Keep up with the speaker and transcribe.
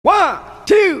1,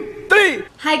 2, 3.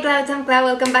 Hi Clau, I'm Clau,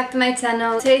 welcome back to my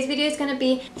channel. Today's video is gonna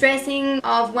be dressing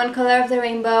of one color of the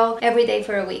rainbow every day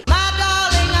for a week.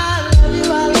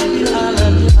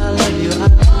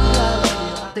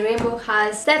 The rainbow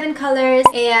has 7 colors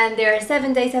and there are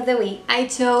 7 days of the week. I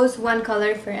chose one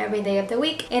color for every day of the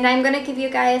week and I'm gonna give you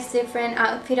guys different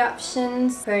outfit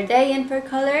options per day and per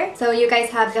color, so you guys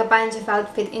have a bunch of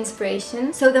outfit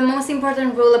inspiration. So the most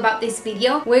important rule about this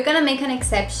video, we're gonna make an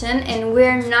exception and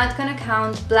we're not gonna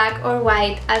count black or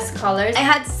white as colors. I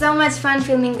had so much fun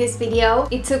filming this video.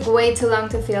 It took way too long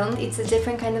to film. It's a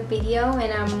different kind of video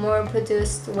in a more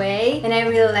produced way and I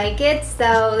really like it,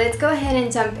 so let's go ahead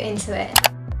and jump into it.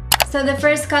 So the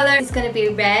first color is gonna be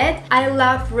red. I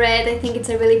love red. I think it's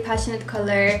a really passionate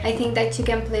color. I think that you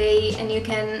can play and you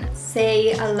can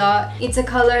say a lot. It's a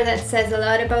color that says a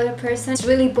lot about a person. It's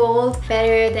really bold,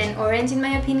 better than orange in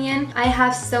my opinion. I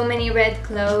have so many red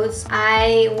clothes.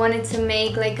 I wanted to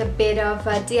make like a bit of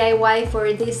a DIY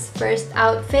for this first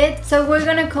outfit. So we're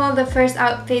gonna call the first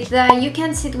outfit the You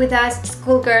Can Sit With Us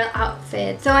schoolgirl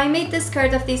outfit. So I made the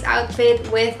skirt of this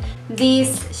outfit with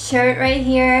this shirt right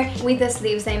here. With the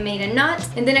sleeves I made a knot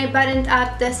and then I buttoned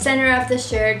up the center of the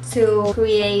shirt to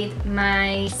create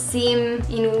my seam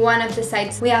in one of the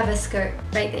sides. We have a skirt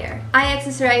right there. I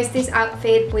accessorized this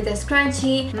outfit with a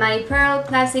scrunchie, my pearl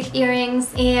classic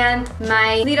earrings and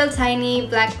my little tiny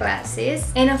black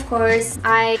glasses, and of course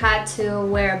I had to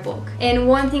wear a book. And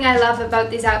one thing I love about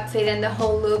this outfit and the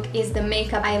whole look is the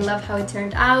makeup. I love how it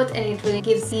turned out and it really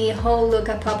gives the whole look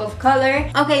a pop of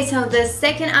color. Okay, so the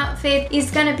second outfit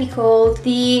is gonna be called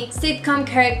the sitcom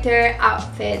character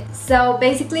outfit. So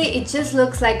basically it just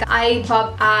looks like I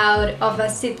pop out of a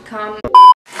sitcom.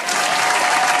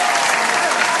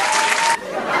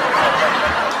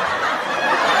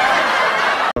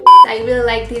 I really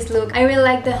like this look. I really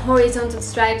like the horizontal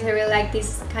stripes. I really like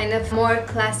this kind of more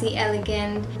classy,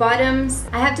 elegant bottoms.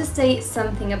 I have to say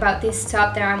something about this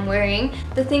top that I'm wearing.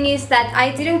 The thing is that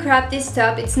I didn't crop this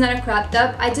top. It's not a crop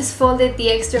top. I just folded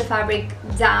the extra fabric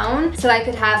down so I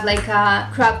could have like a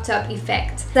crop top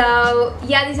effect. So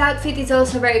yeah, this outfit is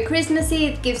also very Christmassy.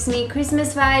 It gives me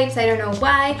Christmas vibes. I don't know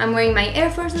why. I'm wearing my Air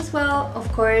Force as well.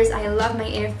 Of course, I love my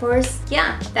Air Force.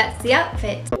 Yeah, that's the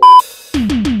outfit.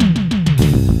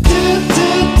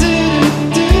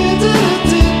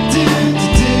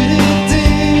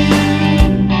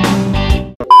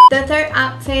 The third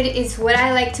outfit is what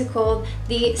I like to call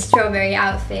the strawberry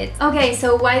outfit. Okay,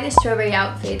 so why the strawberry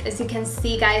outfit? As you can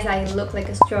see guys, I look like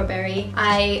a strawberry.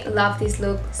 I love this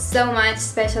look so much,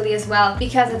 especially as well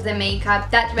because of the makeup,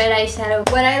 that red eyeshadow.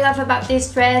 What I love about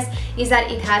this dress is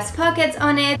that it has pockets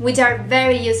on it, which are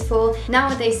very useful.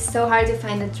 Nowadays it's so hard to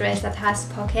find a dress that has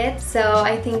pockets, so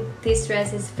I think this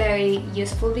dress is very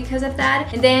useful because of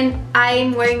that. And then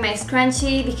I'm wearing my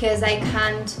scrunchie because I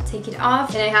can't take it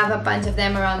off and I have a bunch of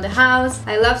them around the house.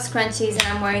 I love scrunchies and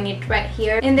I'm wearing it right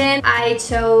here. And then I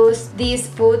chose these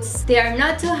boots. They are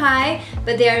not too high,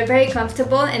 but they are very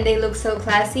comfortable and they look so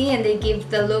classy and they give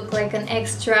the look like an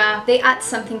extra, they add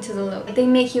something to the look. They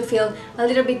make you feel a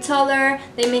little bit taller,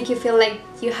 they make you feel like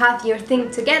you have your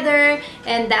thing together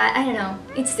and that, I don't know,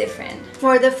 it's different.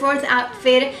 For the fourth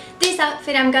outfit, this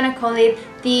outfit I'm gonna call it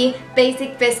the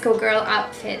basic Vesco girl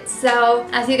outfit. So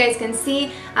as you guys can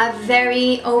see, a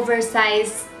very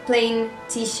oversized plain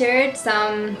t-shirt,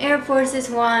 some Air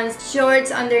Forces ones, shorts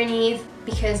underneath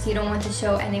because you don't want to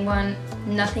show anyone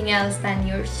nothing else than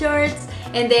your shorts,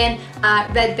 and then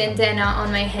a red bandana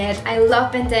on my head. I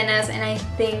love bandanas and I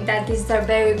think that this is a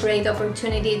very great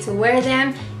opportunity to wear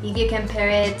them if you can pair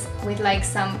it with like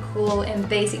some cool and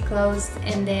basic clothes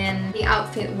and then the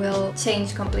outfit will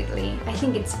change completely. I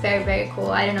think it's very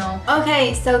cool, I don't know.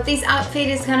 Okay, so this outfit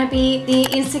is gonna be the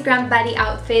Instagram baddie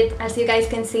outfit. As you guys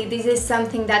can see, this is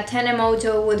something that Tana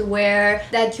Mojo would wear,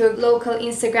 that your local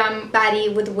Instagram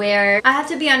baddie would wear. I have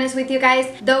to be honest with you guys,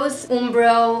 those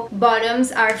Umbro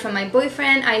bottoms are from my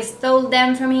boyfriend. I stole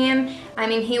them from him. I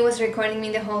mean, he was recording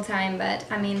me the whole time, but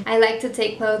I mean, I like to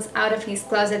take clothes out of his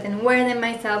closet and wear them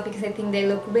myself because I think they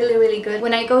look really good.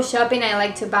 When I go shopping, I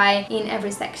like to buy in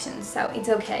every section, so it's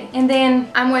okay. And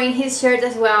then I'm wearing his shirt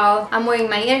as well. I'm wearing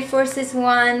my Air Forces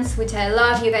ones, which I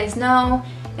love, you guys know.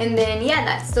 And then yeah,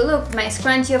 that's the look. My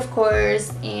scrunchie of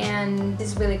course, and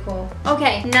this is really cool.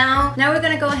 Okay, now we're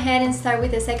gonna go ahead and start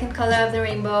with the second color of the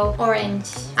rainbow,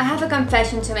 orange. I have a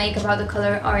confession to make about the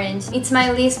color orange. It's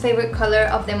my least favorite color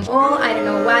of them all. I don't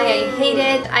know why, I hate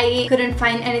it. I couldn't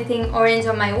find anything orange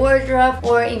on my wardrobe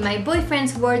or in my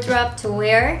boyfriend's wardrobe to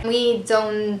wear. We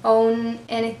don't own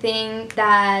anything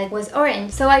that was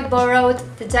orange. So I borrowed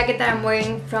the jacket that I'm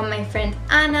wearing from my friend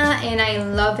Anna and I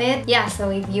love it. Yeah, so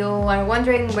if you are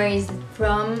wondering forgetting where is it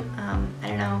from. I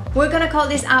don't know. We're gonna call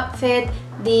this outfit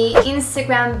the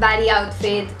Instagram body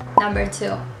outfit number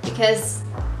 2 because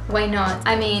why not?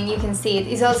 I mean, you can see it.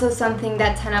 It's also something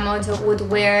that Tanamoto would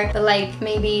wear, but like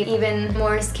maybe even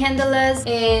more scandalous.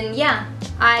 And yeah,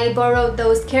 I borrowed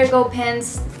those cargo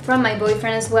pants from my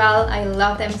boyfriend as well. I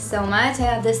love them so much. I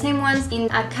have the same ones in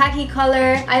a khaki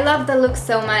color. I love the look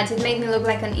so much. It made me look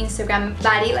like an Instagram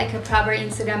baddie, like a proper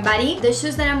Instagram baddie. The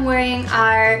shoes that I'm wearing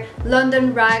are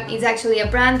London Rag. It's actually a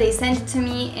brand. They sent it to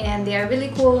me and they are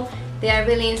really cool. They are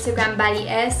really Instagram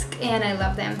baddie-esque and I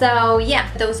love them. So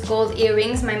yeah, those gold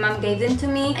earrings, my mom gave them to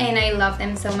me and I love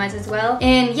them so much as well.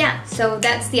 And yeah, so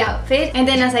that's the outfit. And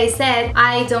then as I said,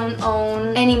 I don't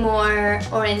own any more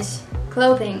orange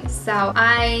clothing, so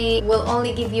I will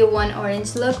only give you one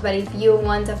orange look, but if you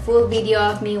want a full video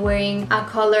of me wearing a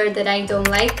color that I don't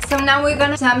like. So now we're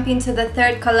gonna jump into the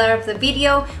third color of the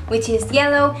video, which is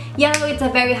yellow. Yellow is a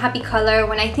very happy color.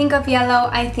 When I think of yellow,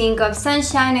 I think of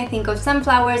sunshine, I think of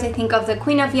sunflowers, I think of the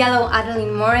queen of yellow,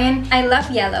 Adeline Morin. I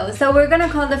love yellow. So we're gonna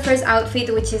call the first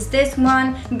outfit, which is this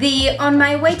one, the on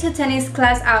my way to tennis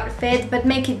class outfit, but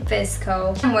make it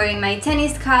visco. I'm wearing my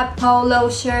tennis cap, polo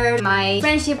shirt, my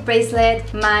friendship bracelet,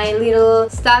 my little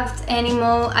stuffed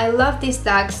animal. I love this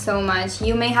dog so much.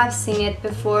 You may have seen it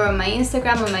before on my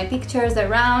Instagram, on my pictures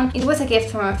around. It was a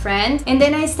gift from a friend. And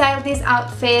then I styled this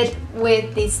outfit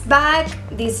with this bag,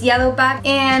 this yellow bag,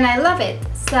 and I love it.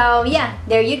 So yeah,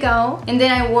 there you go. And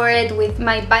then I wore it with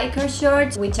my biker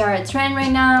shorts, which are a trend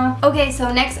right now. Okay,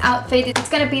 so next outfit, it's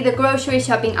gonna be the grocery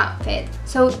shopping outfit.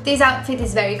 So this outfit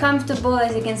is very comfortable.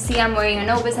 As you can see, I'm wearing an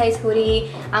oversized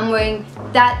hoodie. I'm wearing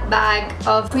that bag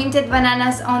of printed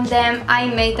bananas on them. I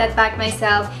made that bag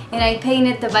myself and I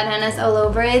painted the bananas all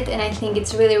over it and I think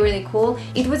it's really, really cool.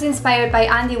 It was inspired by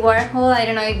Andy Warhol. I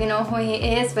don't know if you know who he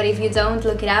is, but if you don't,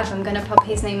 look it up. I'm gonna pop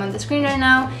his name on the screen right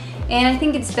now. And I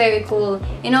think it's very cool.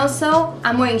 And also,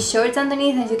 I'm wearing shorts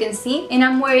underneath, as you can see. And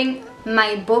I'm wearing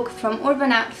my book from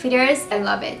Urban Outfitters. I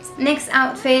love it. Next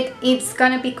outfit, it's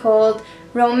gonna be called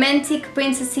Romantic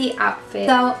Princessy outfit.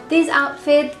 So this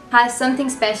outfit has something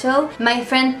special. My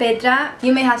friend Petra,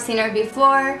 you may have seen her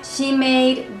before. She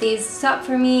made this top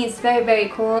for me. It's very, very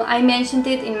cool. I mentioned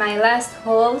it in my last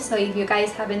haul, so if you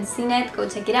guys haven't seen it, go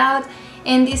check it out.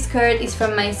 And this skirt is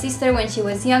from my sister when she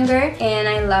was younger and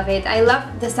I love it. I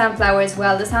love the sunflower as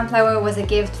well. The sunflower was a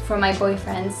gift from my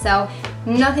boyfriend, so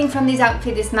nothing from this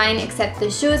outfit is mine except the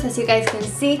shoes. As you guys can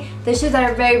see, the shoes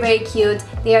are very, very cute.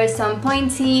 They are some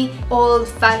pointy,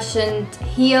 old-fashioned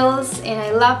heels and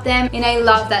I love them. And I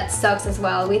love that socks as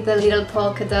well with the little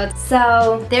polka dots.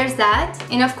 So there's that.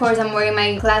 And of course I'm wearing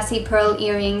my classy pearl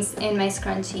earrings and my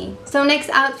scrunchie. So next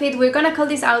outfit, we're gonna call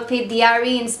this outfit the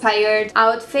Ari inspired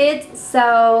outfit.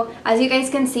 So as you guys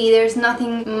can see, there's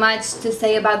nothing much to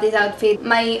say about this outfit.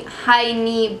 My high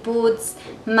knee boots,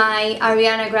 my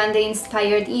Ariana Grande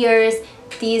inspired ears,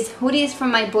 these hoodies from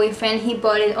my boyfriend. He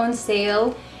bought it on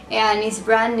sale and it's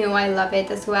brand new. I love it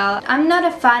as well. I'm not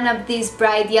a fan of this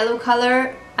bright yellow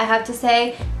color, I have to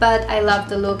say, but I love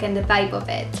the look and the vibe of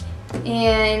it.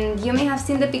 And you may have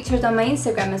seen the pictures on my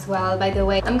Instagram as well, by the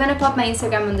way. I'm gonna pop my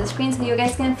Instagram on the screen so you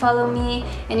guys can follow me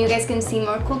and you guys can see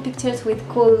more cool pictures with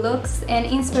cool looks and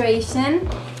inspiration.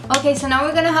 Okay, so now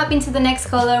we're gonna hop into the next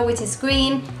color, which is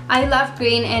green. I love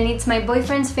green and it's my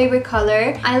boyfriend's favorite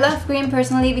color. I love green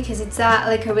personally because it's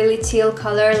like a really chill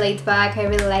color, laid back. I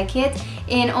really like it.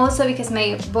 And also because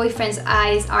my boyfriend's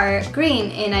eyes are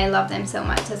green and I love them so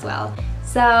much as well.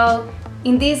 So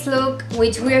in this look,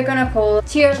 which we're gonna call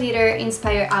cheerleader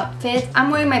inspired outfit, I'm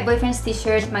wearing my boyfriend's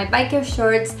t-shirt, my biker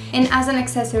shorts, and as an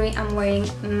accessory I'm wearing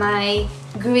my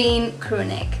green crew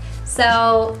neck.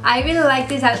 So I really like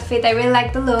this outfit. I really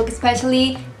like the look,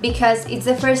 especially because it's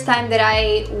the first time that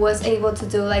I was able to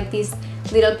do like these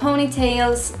little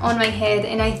ponytails on my head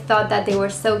and I thought that they were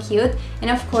so cute. And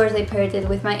of course I paired it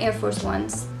with my Air Force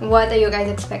Ones. What are you guys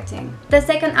expecting? The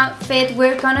second outfit,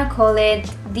 we're gonna call it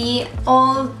the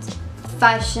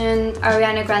old-fashioned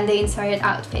Ariana Grande inspired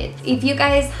outfit. If you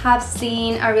guys have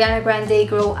seen Ariana Grande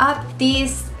grow up,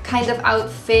 these kind of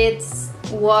outfits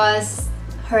was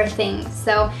her thing.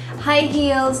 So high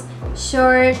heels,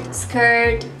 short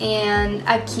skirt, and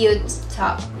a cute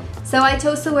top. So I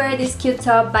chose to wear this cute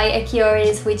top by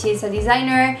Akioris, which is a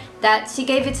designer that she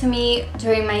gave it to me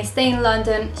during my stay in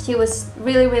London. She was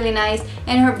really, really nice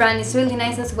and her brand is really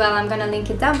nice as well. I'm gonna link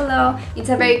it down below. It's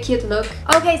a very cute look.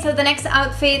 Okay, so the next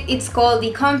outfit, it's called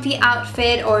the comfy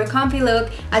outfit or comfy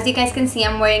look. As you guys can see,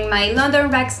 I'm wearing my London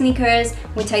Rag sneakers,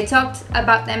 which I talked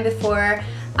about them before.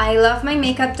 I love my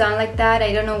makeup done like that.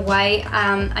 I don't know why.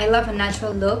 I love a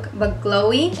natural look but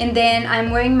glowy. And then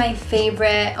I'm wearing my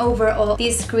favorite overall,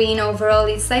 this green overall.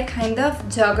 It's like kind of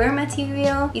jogger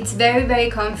material. It's very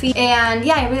comfy, and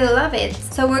yeah, I really love it.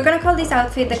 So we're gonna call this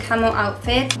outfit the camo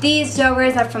outfit. These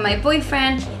joggers are from my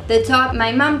boyfriend. The top,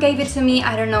 my mom gave it to me.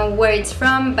 I don't know where it's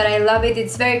from, but I love it.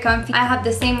 It's very comfy. I have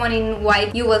the same one in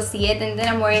white, you will see it. And then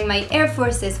I'm wearing my Air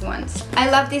Forces ones. I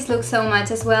love this look so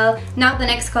much as well. Now the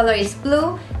next color is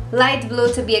blue, light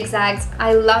blue to be exact.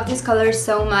 I love this color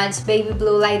so much. Baby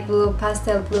blue, light blue,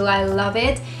 pastel blue, I love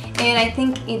it. And I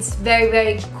think it's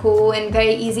very cool and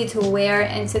very easy to wear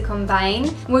and to combine.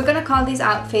 We're gonna call this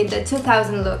outfit the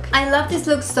 2000 look. I love this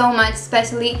look so much,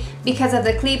 especially because of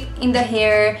the clip in the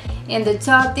hair and the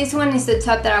top. This one is the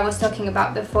top that I was talking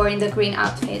about before in the green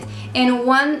outfit. And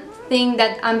one thing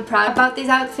that I'm proud about this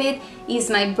outfit is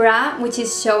my bra, which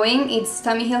is showing. It's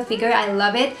Tommy Hilfiger. I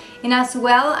love it. And as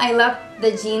well, I love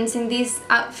the jeans in this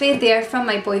outfit. They are from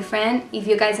my boyfriend, if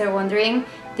you guys are wondering.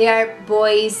 They are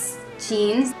boys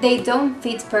jeans. They don't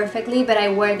fit perfectly, but I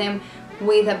wear them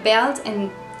with a belt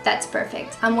and that's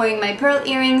perfect. I'm wearing my pearl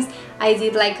earrings. I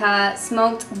did like a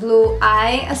smoked blue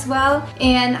eye as well,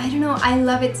 and I don't know, I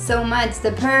love it so much.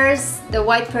 The purse, the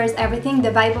white purse, everything, the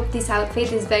vibe of this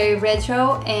outfit is very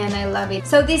retro and I love it.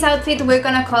 So this outfit, we're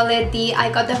gonna call it the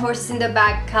I got the horses in the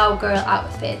back cowgirl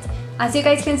outfit. As you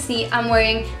guys can see, I'm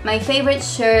wearing my favorite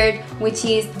shirt, which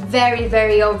is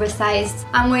very oversized.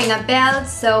 I'm wearing a belt,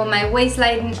 so my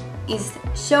waistline is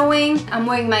showing. I'm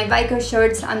wearing my biker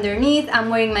shorts underneath. I'm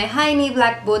wearing my high knee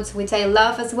black boots, which I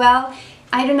love as well.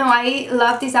 I don't know, I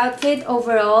love this outfit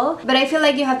overall, but I feel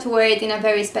like you have to wear it in a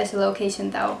very special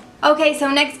occasion though. Okay,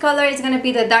 so next color is gonna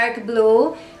be the dark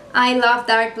blue. I love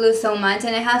dark blue so much,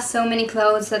 and I have so many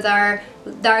clothes that are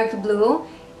dark blue,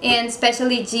 and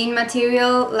especially jean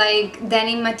material, like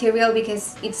denim material,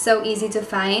 because it's so easy to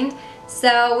find.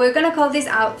 So we're gonna call this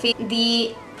outfit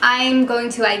the I'm going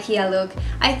to IKEA look.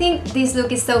 I think this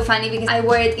look is so funny because I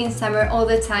wear it in summer all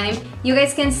the time. You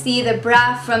guys can see the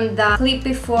bra from the clip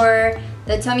before,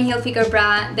 the Tommy Hilfiger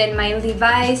bra, then my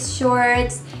Levi's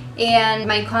shorts, and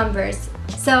my Converse.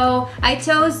 So I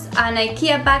chose an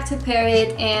IKEA bag to pair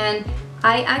it, and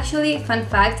I actually, fun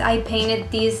fact, I painted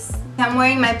this. I'm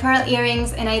wearing my pearl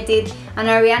earrings and I did an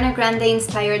Ariana Grande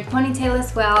inspired ponytail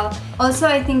as well. Also,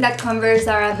 I think that Converse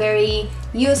are a very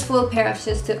useful pair of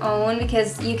shoes to own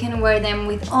because you can wear them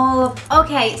with all of...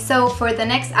 Okay, so for the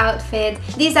next outfit,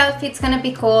 this outfit's gonna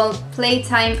be called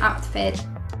Playtime Outfit.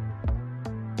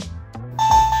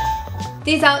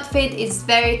 This outfit is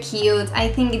very cute. I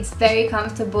think it's very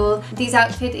comfortable. This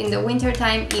outfit in the winter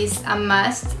time is a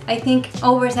must. I think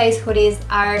oversized hoodies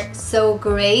are so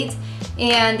great,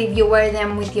 and if you wear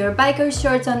them with your biker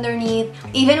shorts underneath,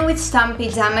 even with some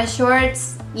pajama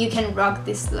shorts, you can rock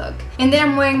this look. And then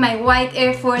I'm wearing my white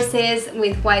Air Forces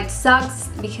with white socks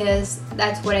because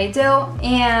that's what I do,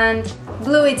 and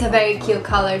blue is a very cute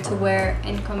color to wear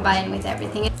and combine with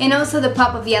everything. And also the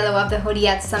pop of yellow of the hoodie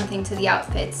adds something to the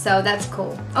outfit, so that's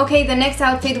cool. Okay, the next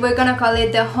outfit, we're gonna call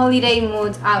it the holiday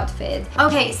mood outfit.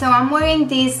 Okay, so I'm wearing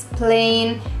this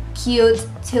plain cute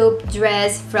taupe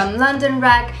dress from London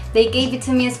Rack. They gave it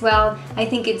to me as well. I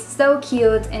think it's so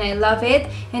cute and I love it.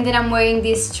 And then I'm wearing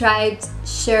this striped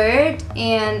shirt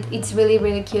and it's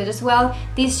really cute as well.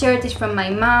 This shirt is from my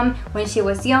mom when she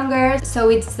was younger, so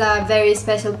it's a very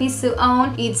special piece to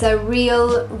own. It's a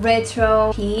real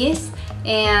retro piece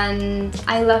and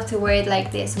I love to wear it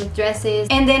like this with dresses.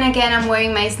 And then again, I'm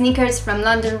wearing my sneakers from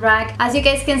London Rack. As you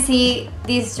guys can see,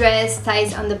 this dress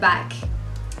ties on the back.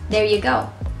 There you go.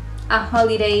 A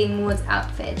holiday mood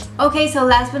outfit. Okay, so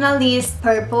last but not least,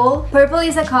 purple. Purple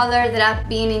is a color that I've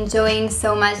been enjoying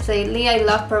so much lately. I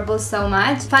love purple so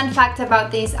much. Fun fact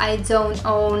about this, I don't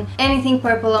own anything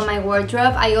purple on my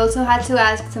wardrobe. I also had to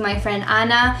ask to my friend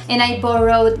Anna, and I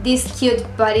borrowed this cute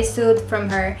bodysuit from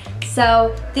her.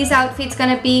 So this outfit's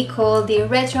gonna be called the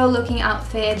retro looking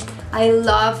outfit. I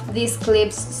love these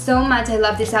clips so much. I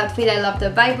love this outfit. I love the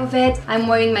vibe of it. I'm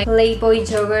wearing my Playboy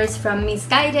joggers from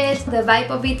Misguided. The vibe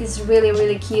of it is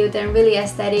really cute and really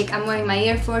aesthetic. I'm wearing my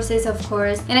Air Forces, of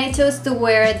course, and I chose to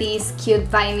wear this cute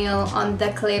vinyl on the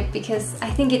clip because I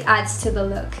think it adds to the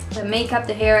look. The makeup,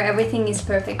 the hair, everything is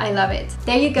perfect. I love it.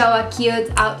 There you go, a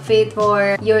cute outfit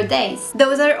for your days.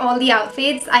 Those are all the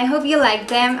outfits. I hope you like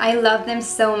them. I love them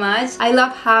so much. I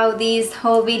love how this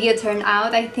whole video turned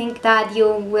out. I think that you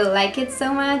will like it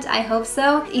so much. I hope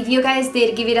so. If you guys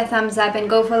did, give it a thumbs up and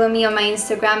go follow me on my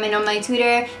Instagram and on my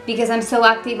Twitter because I'm so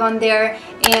active on there.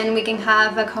 and we can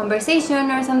have a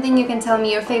conversation or something. You can tell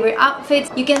me your favorite outfits.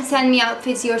 You can send me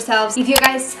outfits yourselves. If you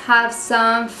guys have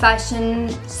some fashion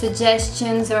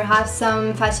suggestions or have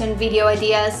some fashion video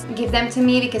ideas, give them to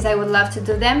me because I would love to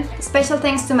do them. Special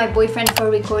thanks to my boyfriend for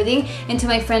recording and to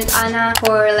my friend Anna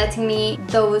for letting me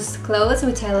those clothes,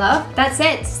 which I love. That's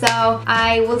it. So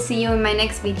I will see you in my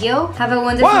next video. Have a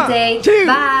wonderful day. 1, 2,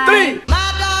 Bye. 3.